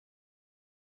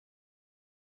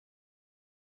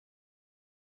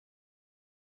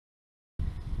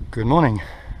Good morning.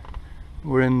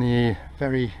 We're in the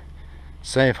very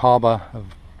safe harbour of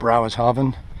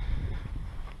Brouwershaven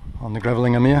on the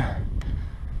Grevelingermeer.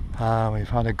 We've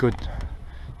had a good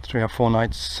 3 or 4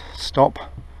 nights stop,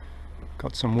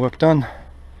 got some work done,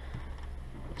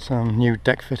 some new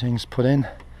deck fittings put in,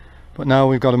 but now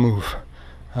we've got to move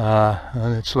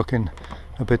and it's looking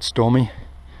a bit stormy.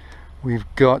 We've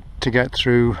got to get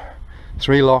through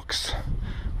 3 locks,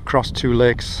 across 2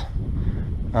 lakes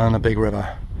and a big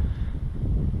river.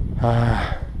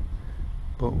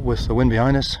 But with the wind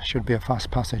behind us, should be a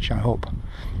fast passage, I hope.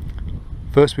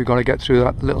 First we've got to get through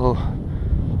that little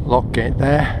lock gate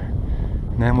there,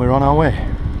 and then we're on our way.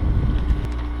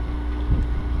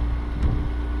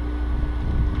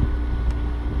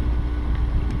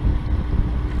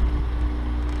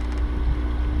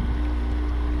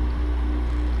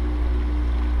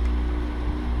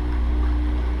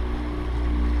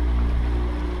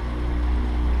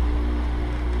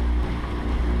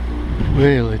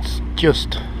 Well, it's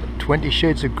just 20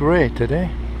 shades of grey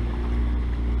today.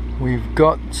 We've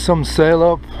got some sail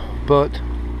up, but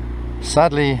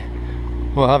sadly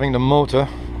we're having to motor.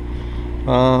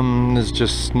 There's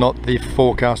just not the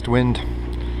forecast wind.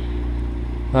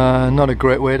 Not a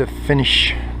great way to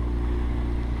finish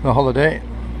the holiday,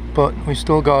 but we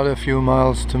still got a few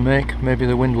miles to make. Maybe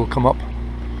the wind will come up.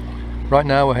 Right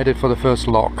now we're headed for the first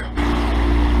lock.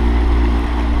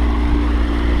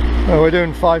 We're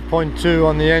doing 5.2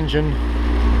 on the engine,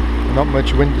 not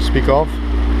much wind to speak of,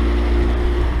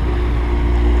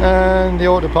 and the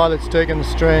autopilot's taking the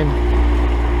strain.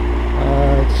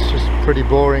 It's just pretty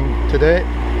boring today,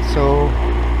 so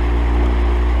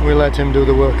we'll let him do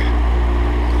the work.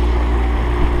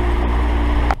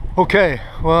 Okay,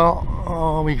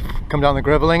 well, we've come down the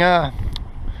Grevelinger.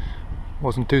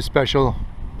 Wasn't too special,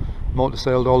 motor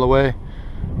sailed all the way,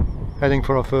 heading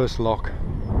for our first lock.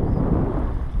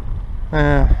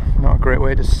 Not a great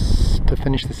way to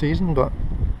finish the season, but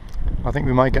I think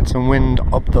we might get some wind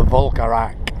up the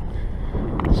Volkerak,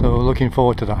 so looking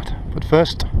forward to that. But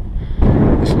first,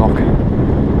 this lock.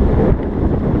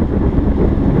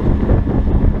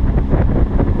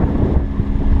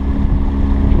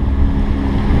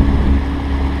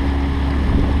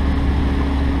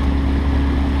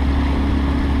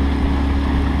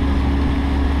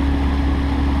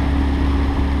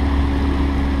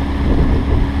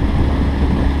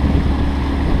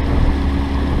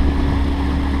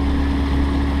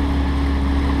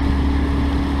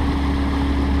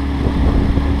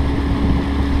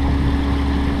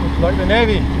 Like the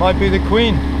Navy, might be the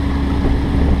Queen.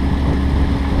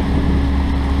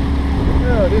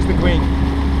 Yeah, it is the Queen.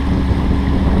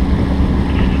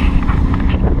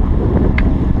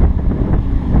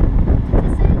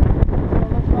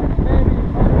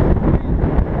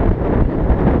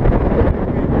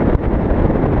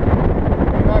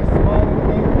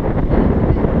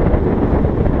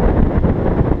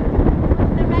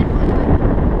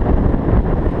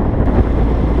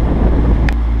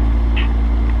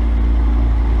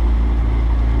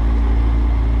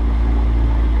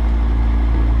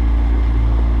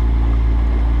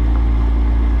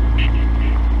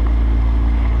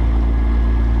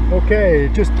 Okay,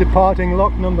 just departing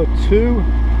lock number 2.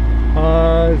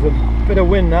 There's a bit of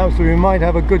wind now, so we might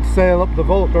have a good sail up the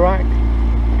Volkerak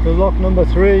to lock number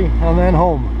 3 and then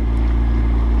home.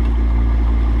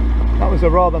 That was a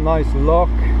rather nice lock.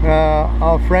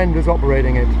 Our friend is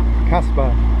operating it,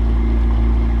 Casper.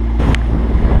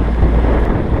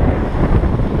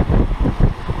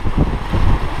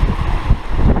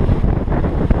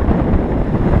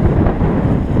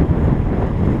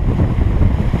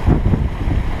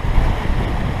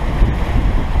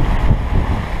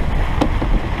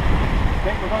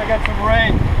 Get some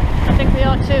rain. I think we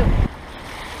are too.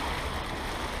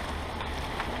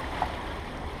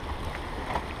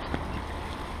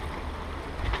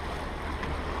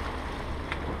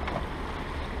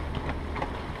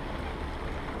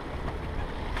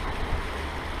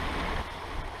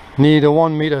 Need a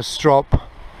 1 meter strop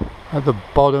at the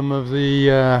bottom of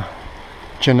the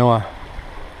Genoa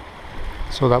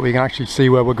so that we can actually see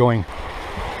where we're going.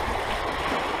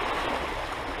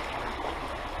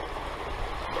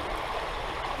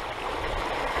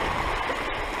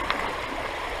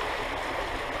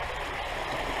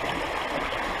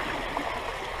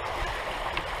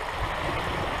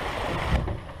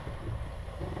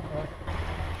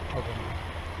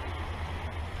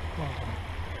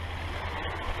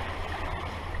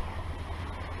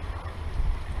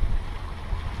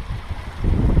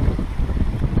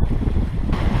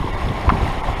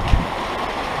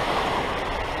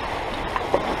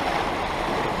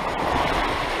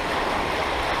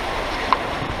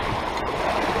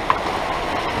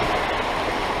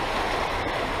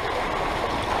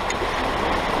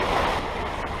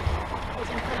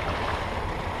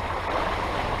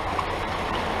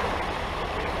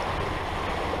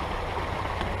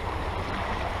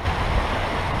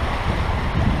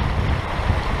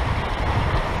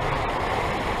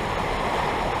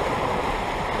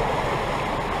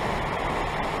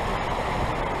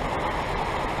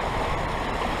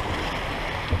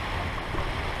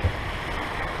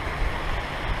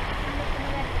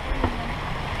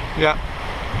 Yeah.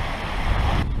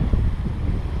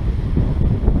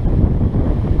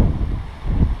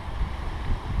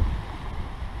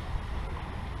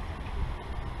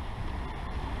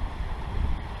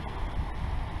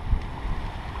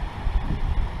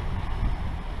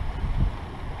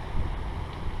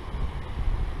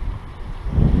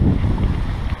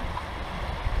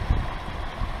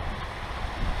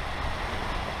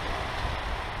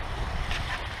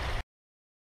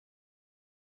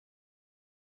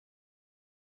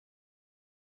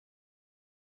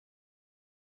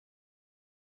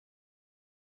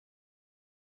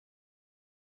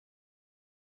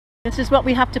 This is what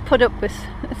we have to put up with,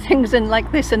 things in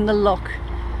like this in the loch.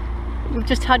 We've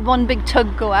just had one big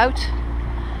tug go out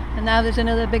and now there's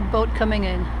another big boat coming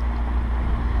in.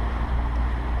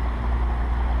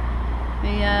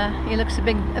 He looks a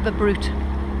bit of a brute.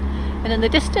 And in the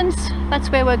distance, that's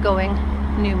where we're going,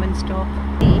 Newmanstorp.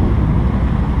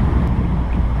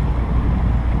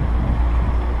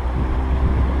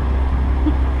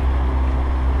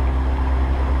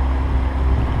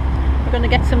 We're going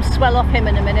to get some swell off him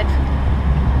in a minute.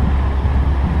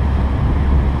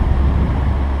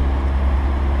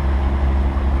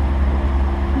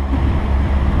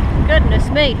 Goodness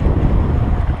me.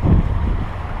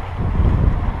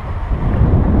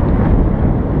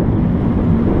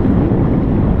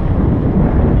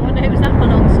 I wonder whose that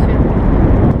belongs to.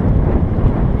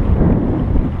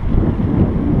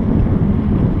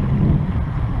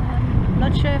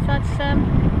 Not sure if that's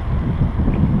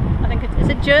I think is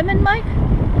it German, Mike?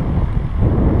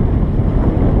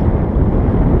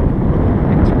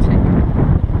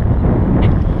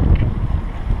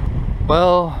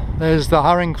 Well, there's the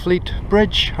Haringvliet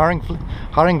Bridge,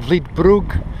 Haringvliet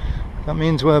Brug. That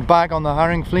means we're back on the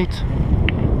Haringvliet,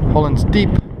 Holland's Deep,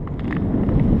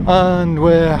 and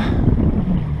we're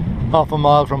half a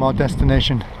mile from our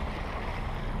destination.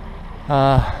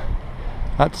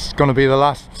 That's going to be the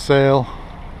last sail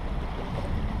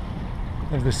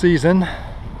of the season.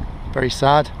 Very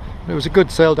sad, but it was a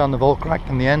good sail down the Volcrack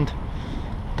in the end.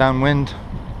 Downwind,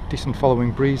 decent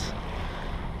following breeze.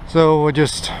 So we're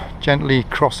just gently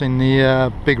crossing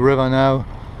the big river now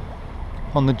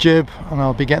on the jib, and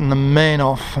I'll be getting the main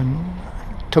off and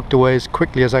tucked away as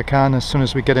quickly as I can as soon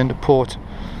as we get into port.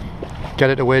 Get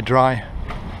it away dry.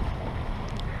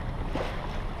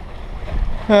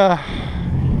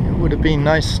 It would have been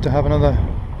nice to have another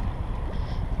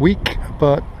week,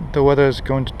 but the weather is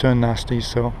going to turn nasty,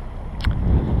 so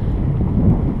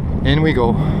in we go.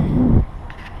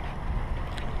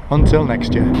 Until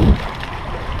next year.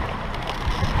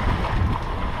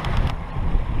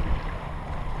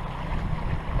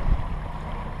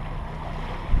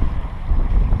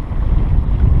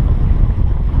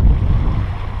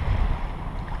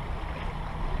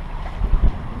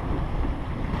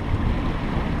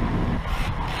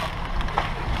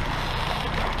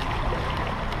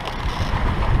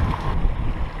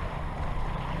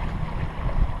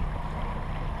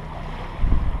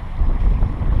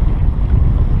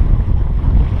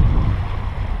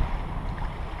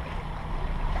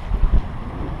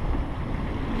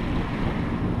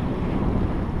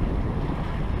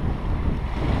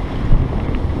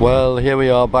 Well, here we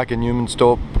are back in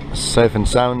Newmanstorp, safe and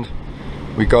sound.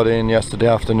 We got in yesterday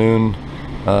afternoon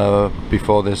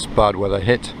before this bad weather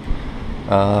hit,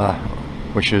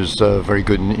 which is very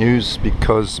good news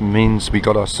because it means we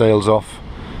got our sails off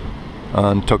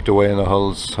and tucked away in the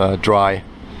hulls dry.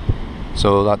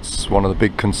 So that's one of the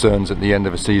big concerns at the end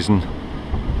of a season.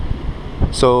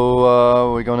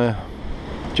 So we're gonna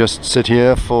just sit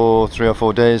here for 3 or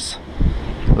 4 days,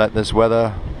 let this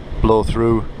weather blow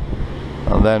through,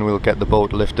 and then we'll get the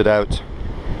boat lifted out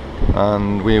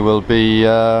and we will be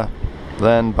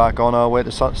then back on our way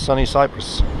to sunny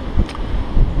Cyprus,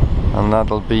 and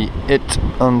that'll be it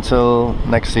until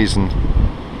next season.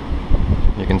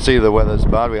 You can see the weather's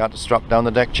bad, we had to strap down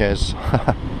the deck chairs.